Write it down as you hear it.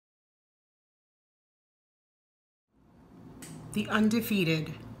The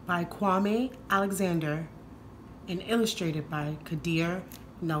Undefeated by Kwame Alexander and illustrated by Kadir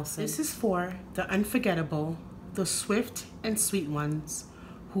Nelson. This is for the unforgettable, the swift and sweet ones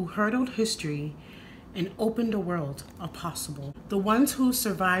who hurdled history and opened a world of possible. The ones who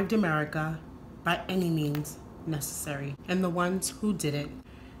survived America by any means necessary, and the ones who didn't.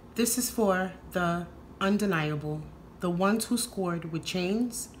 This is for the undeniable, the ones who scored with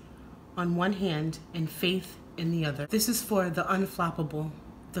chains on one hand and faith in the other. This is for the unflappable,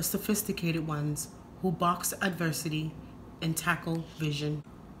 the sophisticated ones who box adversity and tackle vision,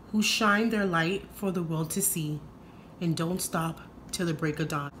 who shine their light for the world to see and don't stop till the break of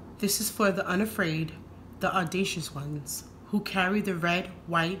dawn. This is for the unafraid, the audacious ones who carry the red,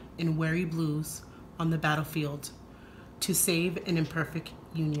 white, and weary blues on the battlefield to save an imperfect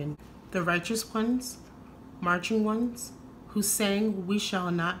union. The righteous ones, marching ones, who sang, "We shall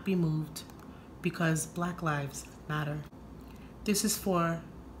not be moved," because Black lives matter. This is for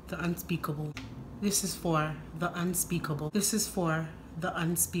the unspeakable. This is for the unspeakable. This is for the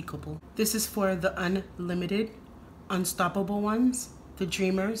unspeakable. This is for the unlimited, unstoppable ones, the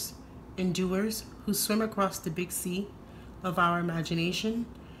dreamers and doers who swim across the big sea of our imagination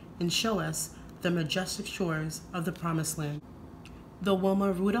and show us the majestic shores of the promised land. The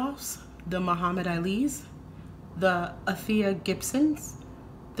Wilma Rudolphs, the Muhammad Alis, the Althea Gibsons,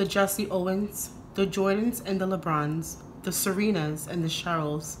 the Jesse Owens, the Jordans and the LeBrons, the Serenas and the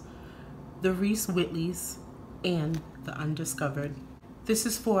Cheryls, the Reese Whitleys, and the undiscovered. This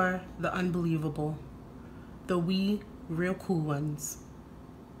is for the unbelievable, the wee, real cool ones.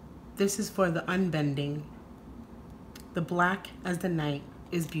 This is for the unbending, the black as the night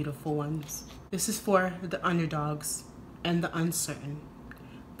is beautiful ones. This is for the underdogs and the uncertain,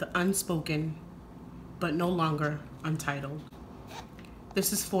 the unspoken, but no longer untitled.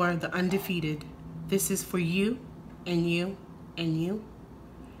 This is for the undefeated. This is for you and you and you.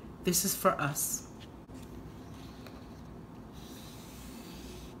 This is for us.